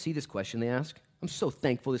 Did you guys see this question they ask? I'm so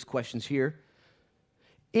thankful this question's here.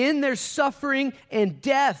 In their suffering and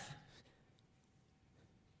death,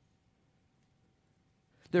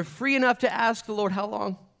 they're free enough to ask the Lord, how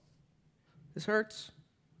long? This hurts.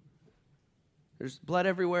 There's blood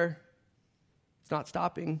everywhere. It's not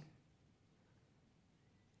stopping.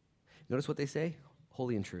 Notice what they say?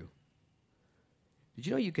 Holy and true. Did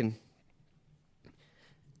you know you can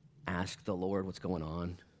ask the Lord what's going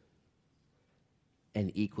on and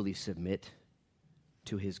equally submit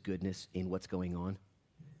to his goodness in what's going on?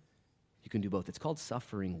 You can do both. It's called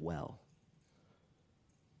suffering well.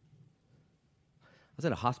 I was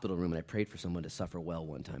at a hospital room and I prayed for someone to suffer well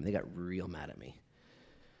one time. They got real mad at me.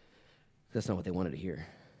 That's not what they wanted to hear.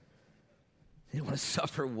 They didn't want to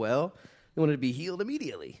suffer well. They wanted to be healed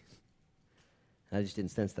immediately. I just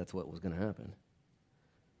didn't sense that's what was going to happen.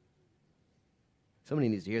 Somebody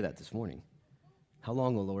needs to hear that this morning. How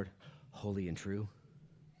long, O Lord? Holy and true.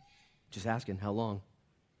 Just asking, how long?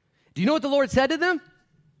 Do you know what the Lord said to them?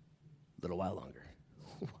 A little while longer.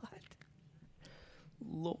 What?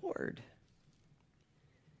 Lord.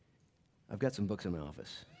 I've got some books in my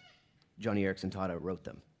office. Johnny Erickson Tada wrote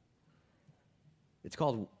them. It's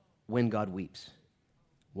called When God Weeps,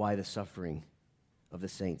 Why the Suffering of the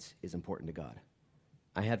Saints is Important to God.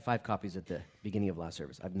 I had 5 copies at the beginning of last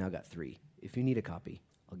service. I've now got 3. If you need a copy,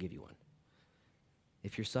 I'll give you one.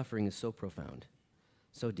 If your suffering is so profound,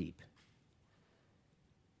 so deep,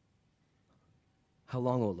 how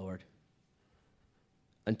long, O Lord,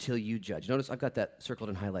 until you judge? Notice I've got that circled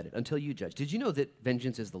and highlighted. Until you judge. Did you know that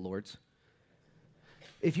vengeance is the Lord's?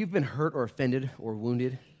 If you've been hurt or offended or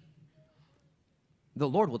wounded, the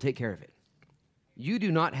Lord will take care of it. You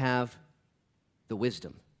do not have the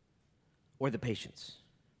wisdom or the patience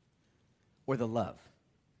or the love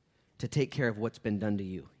to take care of what's been done to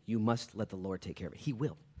you. You must let the Lord take care of it. He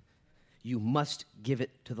will. You must give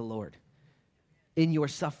it to the Lord. In your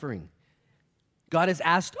suffering, God has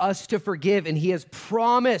asked us to forgive, and he has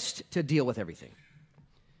promised to deal with everything.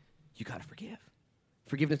 You got to forgive.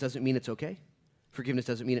 Forgiveness doesn't mean it's okay. Forgiveness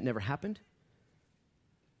doesn't mean it never happened.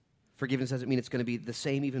 Forgiveness doesn't mean it's going to be the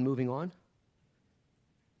same even moving on.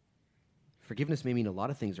 Forgiveness may mean a lot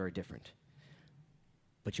of things are different,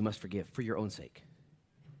 but you must forgive for your own sake.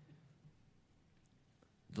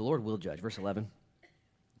 The Lord will judge. Verse 11.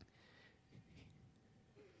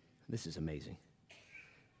 This is amazing.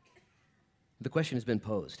 The question has been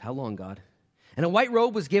posed. How long, God? And a white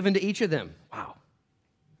robe was given to each of them. Wow.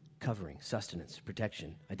 Covering, sustenance,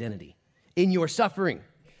 protection, identity. in your suffering.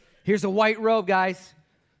 Here's a white robe, guys.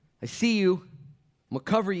 I see you. I'm going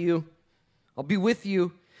to cover you. I'll be with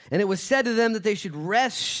you. And it was said to them that they should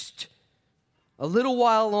rest a little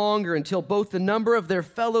while longer until both the number of their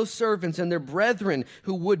fellow servants and their brethren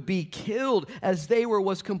who would be killed as they were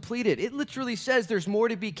was completed. It literally says there's more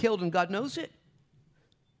to be killed, and God knows it.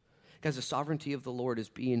 Guys, the sovereignty of the Lord is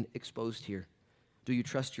being exposed here. Do you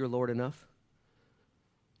trust your Lord enough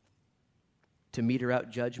to meter out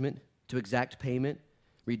judgment, to exact payment,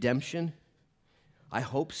 redemption? I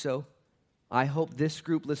hope so. I hope this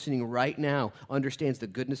group listening right now understands the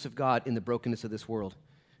goodness of God in the brokenness of this world.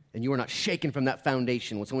 And you are not shaken from that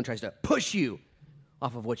foundation when someone tries to push you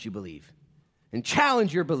off of what you believe and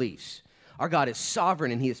challenge your beliefs. Our God is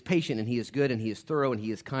sovereign, and he is patient, and he is good, and he is thorough, and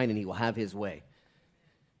he is kind, and he will have his way.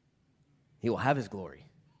 He will have his glory.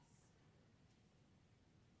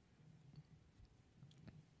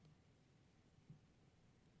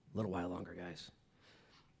 A little while longer, guys.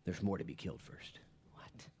 There's more to be killed first.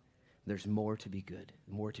 What? There's more to be good,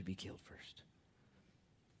 more to be killed first.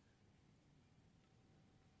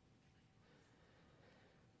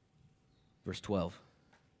 Verse 12.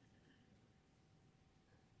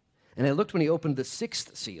 And I looked when he opened the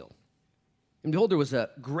sixth seal, and behold, there was a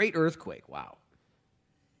great earthquake. Wow.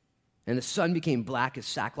 And the sun became black as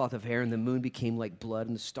sackcloth of hair, and the moon became like blood,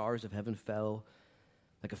 and the stars of heaven fell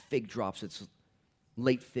like a fig drops its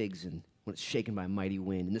late figs and when it's shaken by a mighty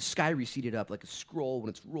wind. And the sky receded up like a scroll when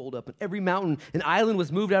it's rolled up, and every mountain and island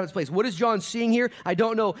was moved out of its place. What is John seeing here? I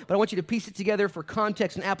don't know, but I want you to piece it together for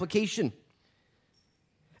context and application.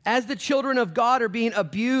 As the children of God are being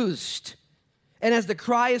abused, and as the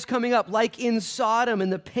cry is coming up, like in Sodom,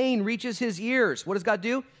 and the pain reaches his ears, what does God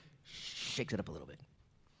do? Shakes it up a little bit.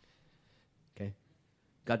 Okay?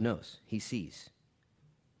 God knows. He sees.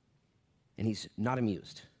 And he's not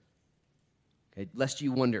amused. Okay? Lest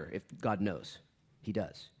you wonder if God knows. He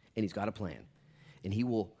does. And he's got a plan. And he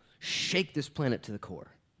will shake this planet to the core.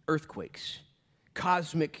 Earthquakes.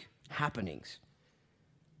 Cosmic happenings.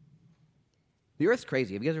 The Earth's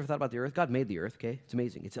crazy. Have you guys ever thought about the Earth? God made the Earth, okay? It's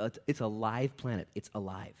amazing. It's a live planet. It's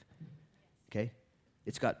alive, okay?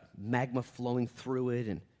 It's got magma flowing through it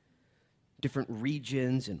and different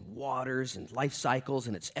regions and waters and life cycles,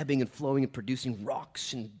 and it's ebbing and flowing and producing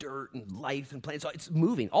rocks and dirt and life and planets. It's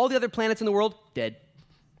moving. All the other planets in the world, dead,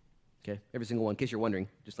 okay? Every single one, in case you're wondering,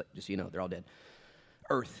 just so you know, they're all dead.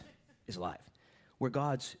 Earth is alive, where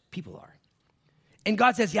God's people are. And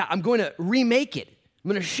God says, yeah, I'm going to remake it. I'm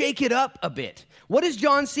going to shake it up a bit. What does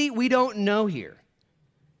John see? We don't know here.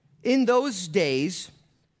 In those days,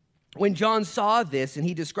 when John saw this and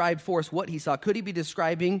he described for us what he saw, could he be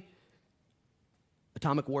describing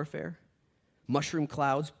atomic warfare? Mushroom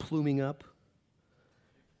clouds pluming up?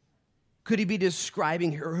 Could he be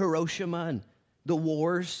describing Hiroshima and the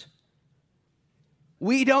wars?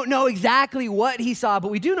 We don't know exactly what he saw, but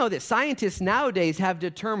we do know that scientists nowadays have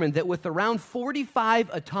determined that with around 45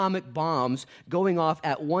 atomic bombs going off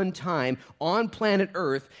at one time on planet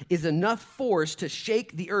Earth is enough force to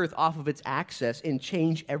shake the Earth off of its axis and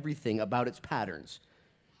change everything about its patterns.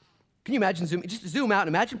 Can you imagine, just zoom out and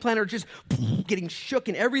imagine planet Earth just getting shook,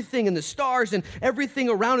 and everything in the stars and everything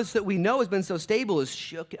around us that we know has been so stable is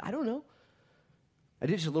shook. I don't know. I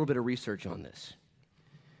did just a little bit of research on this,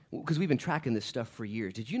 because we've been tracking this stuff for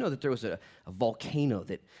years. Did you know that there was a volcano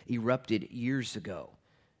that erupted years ago?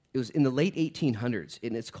 It was in the late 1800s,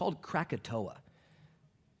 and it's called Krakatoa.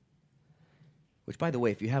 Which, by the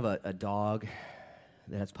way, if you have a dog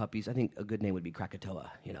that has puppies, I think a good name would be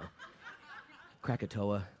Krakatoa, you know.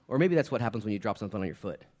 Krakatoa. Or maybe that's what happens when you drop something on your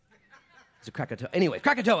foot. It's a Krakatoa. Anyway,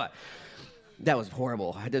 Krakatoa. That was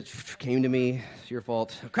horrible. It came to me. It's your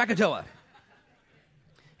fault. Krakatoa.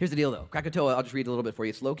 Here's the deal, though. Krakatoa, I'll just read a little bit for you.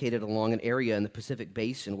 It's located along an area in the Pacific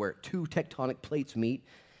Basin where two tectonic plates meet.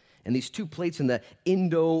 And these two plates in the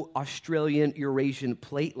Indo-Australian-Eurasian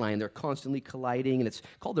plate line, they're constantly colliding, and it's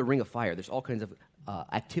called the Ring of Fire. There's all kinds of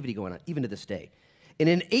activity going on, even to this day. And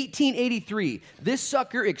in 1883, this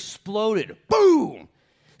sucker exploded. Boom!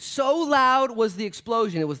 So loud was the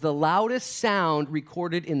explosion, it was the loudest sound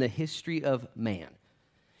recorded in the history of man.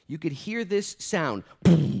 You could hear this sound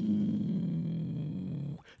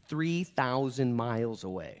 3,000 miles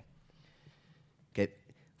away. Okay,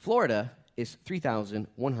 Florida is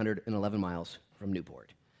 3,111 miles from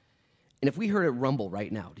Newport. And if we heard a rumble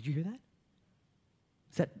right now, did you hear that?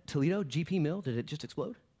 Is that Toledo, GP Mill? Did it just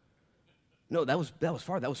explode? No, that was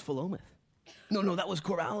far. That was Philomath. No, that was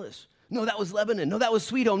Corvallis. No, that was Lebanon. No, that was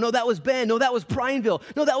Sweet Home. No, that was Bend. No, that was Prineville.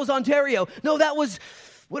 No, that was Ontario. No, that was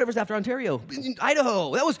whatever's after Ontario.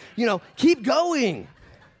 Idaho. That was, keep going.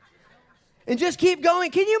 And just keep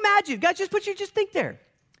going. Can you imagine? God, just think there.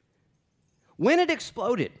 When it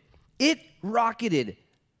exploded, it rocketed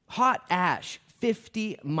hot ash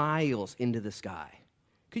 50 miles into the sky.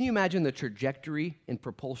 Can you imagine the trajectory and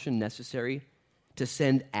propulsion necessary to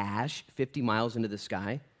send ash 50 miles into the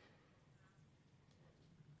sky?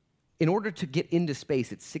 In order to get into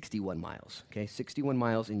space, it's 61 miles, okay? 61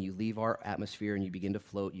 miles, and you leave our atmosphere and you begin to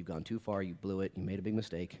float. You've gone too far, you blew it, you made a big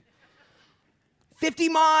mistake. 50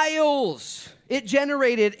 miles! It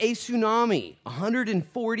generated a tsunami,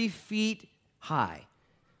 140 feet high,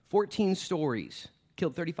 14 stories,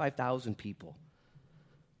 killed 35,000 people.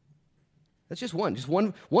 That's just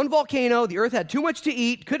one volcano. The earth had too much to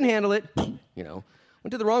eat, couldn't handle it,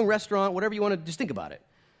 went to the wrong restaurant, whatever you want to, just think about it.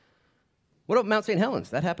 What about Mount St.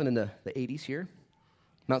 Helens? That happened in the 80s here.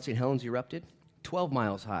 Mount St. Helens erupted. 12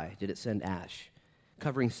 miles high did it send ash,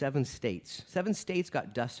 covering 7 states. 7 states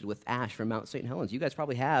got dusted with ash from Mount St. Helens. You guys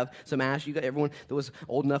probably have some ash. You got everyone that was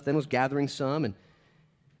old enough then was gathering some. And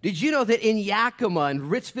did you know that in Yakima and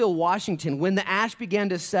Ritzville, Washington, when the ash began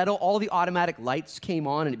to settle, all the automatic lights came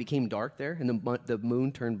on and it became dark there, and the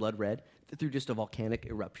moon turned blood red through just a volcanic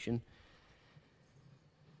eruption?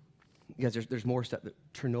 You guys, there's more stuff.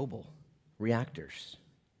 Chernobyl, reactors,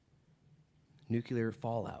 nuclear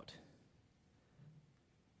fallout,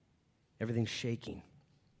 everything's shaking,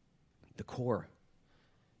 the core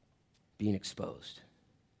being exposed.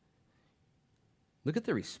 Look at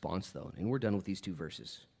the response, though, and we're done with these 2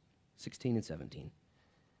 verses, 16 and 17.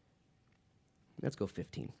 Let's go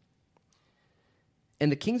 15.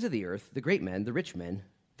 And the kings of the earth, the great men, the rich men,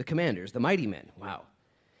 the commanders, the mighty men, wow.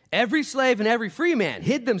 Every slave and every free man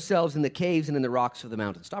hid themselves in the caves and in the rocks of the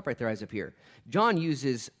mountains. Stop right there, eyes up here. John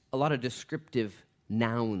uses a lot of descriptive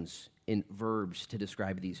nouns and verbs to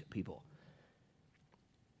describe these people.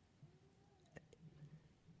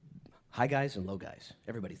 High guys and low guys.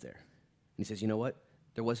 Everybody's there. And he says, you know what?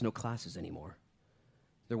 There was no classes anymore.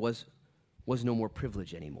 There was no more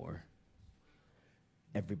privilege anymore.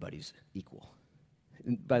 Everybody's equal.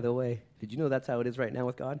 And by the way, did you know that's how it is right now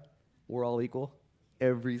with God? We're all equal.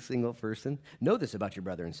 Every single person. Know this about your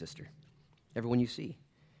brother and sister. Everyone you see.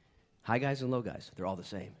 High guys and low guys, they're all the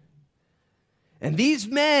same. And these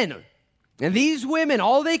men and these women,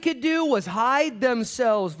 all they could do was hide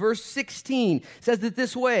themselves. Verse 16 says it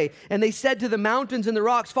this way, and they said to the mountains and the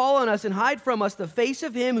rocks, fall on us and hide from us the face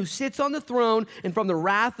of him who sits on the throne and from the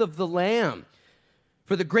wrath of the Lamb.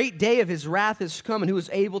 For the great day of his wrath is come, and who is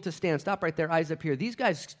able to stand. Stop right there, eyes up here. These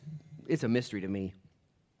guys, it's a mystery to me.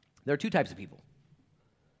 There are 2 types of people.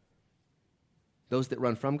 Those that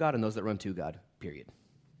run from God and those that run to God, period.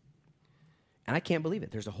 And I can't believe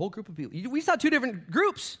it. There's a whole group of people. We saw 2 different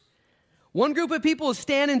groups. One group of people is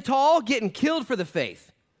standing tall, getting killed for the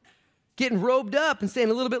faith, getting robed up and staying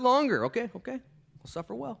a little bit longer. Okay, we'll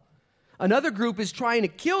suffer well. Another group is trying to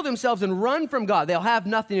kill themselves and run from God. They'll have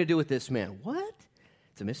nothing to do with this man. What?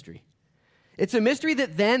 It's a mystery. It's a mystery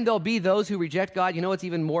that then there'll be those who reject God. You know what's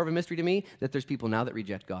even more of a mystery to me? That there's people now that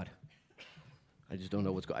reject God. I just don't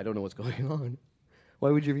know what's going on.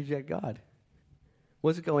 Why would you reject God?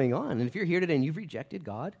 What's going on? And if you're here today and you've rejected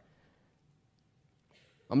God,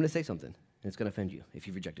 I'm going to say something, and it's going to offend you if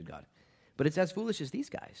you've rejected God. But it's as foolish as these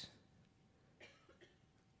guys.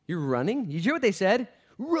 You're running. You hear what they said?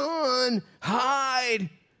 Run, hide,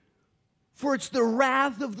 for it's the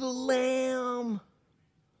wrath of the Lamb.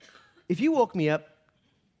 If you woke me up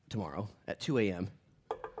tomorrow at 2 a.m.,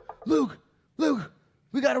 Luke,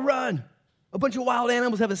 we got to run. A bunch of wild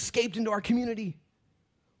animals have escaped into our community.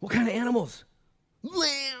 What kind of animals?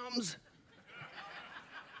 Lambs.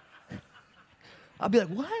 I'll be like,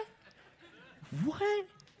 what? What?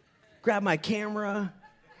 Grab my camera.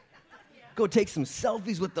 Go take some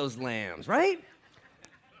selfies with those lambs, right?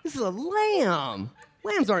 This is a lamb.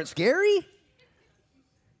 Lambs aren't scary.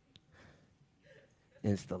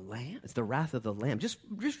 And it's the lamb. It's the wrath of the Lamb. Just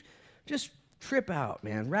trip out,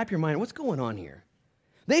 man. Wrap your mind. What's going on here?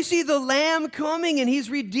 They see the Lamb coming, and he's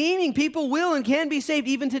redeeming. People will and can be saved.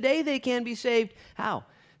 Even today, they can be saved. How?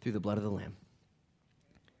 Through the blood of the Lamb.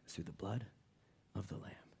 It's through the blood of the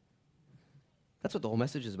Lamb. That's what the whole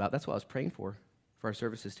message is about. That's what I was praying for our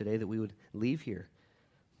services today, that we would leave here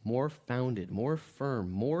more founded, more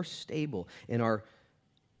firm, more stable in our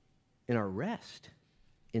rest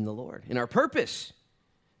in the Lord, in our purpose.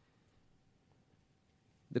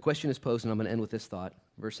 The question is posed, and I'm going to end with this thought.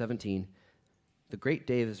 Verse 17. The great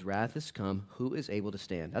day of his wrath has come. Who is able to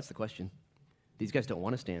stand? That's the question. These guys don't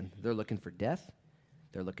want to stand. They're looking for death.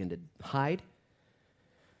 They're looking to hide.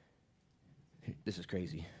 This is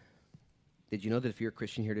crazy. Did you know that if you're a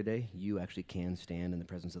Christian here today, you actually can stand in the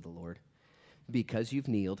presence of the Lord? Because you've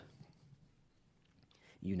kneeled,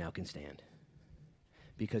 you now can stand.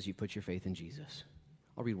 Because you put your faith in Jesus.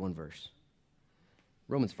 I'll read one verse.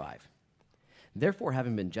 Romans 5. Therefore,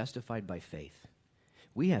 having been justified by faith,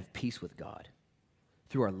 we have peace with God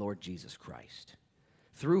through our Lord Jesus Christ,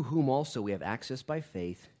 through whom also we have access by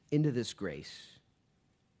faith into this grace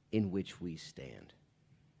in which we stand.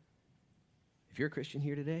 If you're a Christian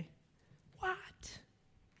here today, what?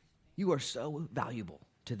 You are so valuable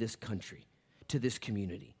to this country, to this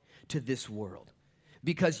community, to this world,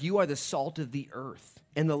 because you are the salt of the earth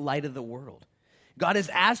and the light of the world. God has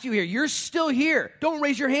asked you here. You're still here. Don't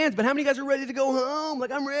raise your hands, but how many of you guys are ready to go home?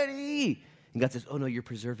 Like, I'm ready. And God says, oh, no, you're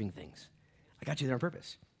preserving things. I got you there on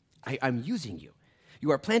purpose. I'm using you.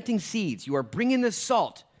 You are planting seeds. You are bringing the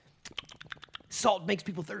salt. Salt makes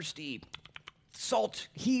people thirsty. Salt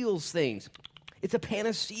heals things. It's a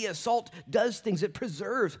panacea. Salt does things. It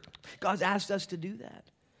preserves. God's asked us to do that.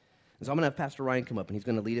 And so I'm going to have Pastor Ryan come up, and he's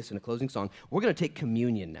going to lead us in a closing song. We're going to take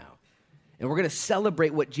communion now. And we're going to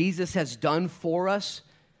celebrate what Jesus has done for us.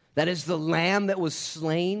 That is the Lamb that was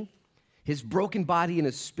slain, his broken body and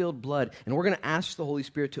his spilled blood. And we're going to ask the Holy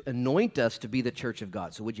Spirit to anoint us to be the church of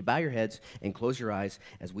God. So would you bow your heads and close your eyes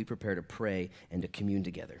as we prepare to pray and to commune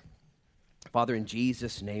together. Father, in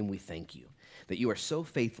Jesus' name we thank you that you are so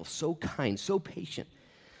faithful, so kind, so patient.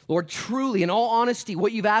 Lord, truly, in all honesty,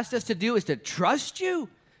 what you've asked us to do is to trust you,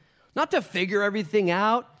 not to figure everything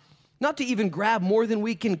out, not to even grab more than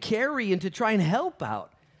we can carry and to try and help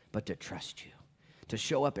out, but to trust you, to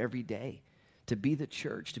show up every day, to be the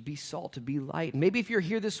church, to be salt, to be light. And maybe if you're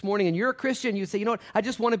here this morning and you're a Christian, you say, you know what, I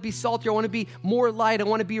just want to be salty, I want to be more light, I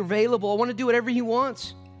want to be available, I want to do whatever he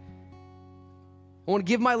wants. I want to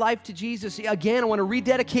give my life to Jesus. Again, I want to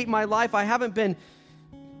rededicate my life. I haven't been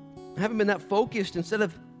that focused. Instead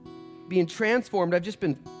of being transformed, I've just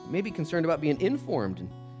been maybe concerned about being informed.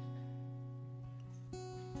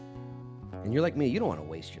 And you're like me, you don't want to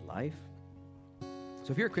waste your life.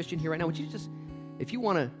 So if you're a Christian here right now, would you just, if you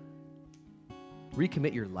want to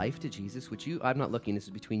recommit your life to Jesus, would you, I'm not looking, this is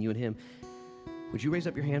between you and him, would you raise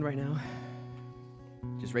up your hand right now?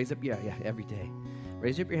 Just raise up, yeah, every day.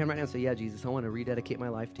 Raise up your hand right now and say, yeah, Jesus, I want to rededicate my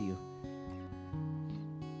life to you.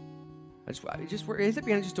 I just raise up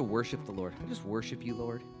your hand just to worship the Lord. I just worship you,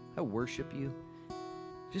 Lord. I worship you.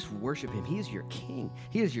 Just worship him. He is your King.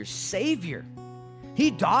 He is your Savior. He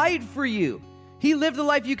died for you. He lived the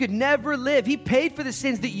life you could never live. He paid for the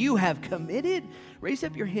sins that you have committed. Raise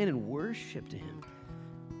up your hand and worship to him.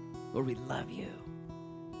 Lord, we love you.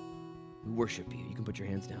 We worship you. You can put your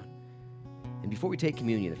hands down. And before we take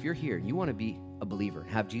communion, if you're here and you want to be a believer,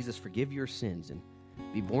 have Jesus forgive your sins and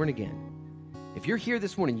be born again. If you're here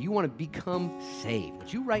this morning, you want to become saved.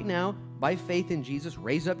 Would you right now, by faith in Jesus,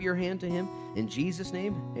 raise up your hand to him in Jesus'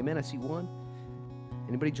 name? Amen. I see one.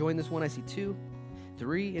 Anybody join this one? I see two.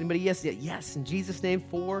 3. Anybody? Yes, in Jesus' name.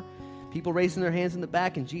 4. People raising their hands in the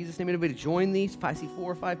back in Jesus' name. Anybody join these? I see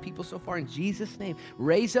 4 or 5 people so far in Jesus' name.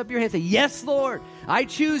 Raise up your hand. Say, yes, Lord, I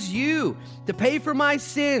choose you to pay for my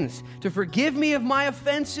sins, to forgive me of my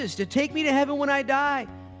offenses, to take me to heaven when I die,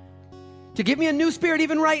 to give me a new spirit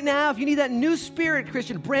even right now. If you need that new spirit,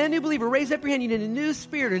 Christian, brand new believer, raise up your hand. You need a new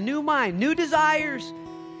spirit, a new mind, new desires.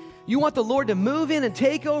 You want the Lord to move in and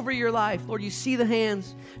take over your life. Lord, you see the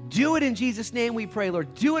hands. Do it in Jesus' name, we pray,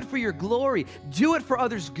 Lord. Do it for your glory. Do it for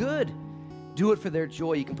others' good. Do it for their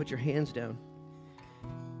joy. You can put your hands down.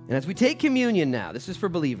 And as we take communion now, this is for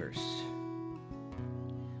believers.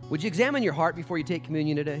 Would you examine your heart before you take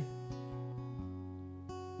communion today?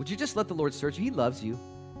 Would you just let the Lord search you? He loves you.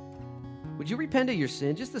 Would you repent of your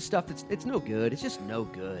sin? Just the stuff it's no good. It's just no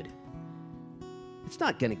good. It's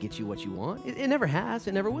not going to get you what you want. It never has.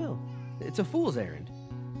 It never will. It's a fool's errand.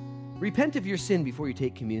 Repent of your sin before you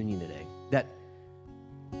take communion today.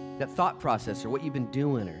 That thought process or what you've been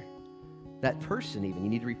doing or that person even you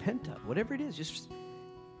need to repent of. Whatever it is, just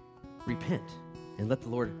repent and let the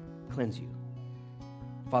Lord cleanse you.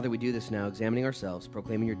 Father, we do this now, examining ourselves,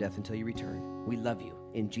 proclaiming your death until you return. We love you.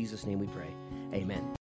 In Jesus' name we pray. Amen.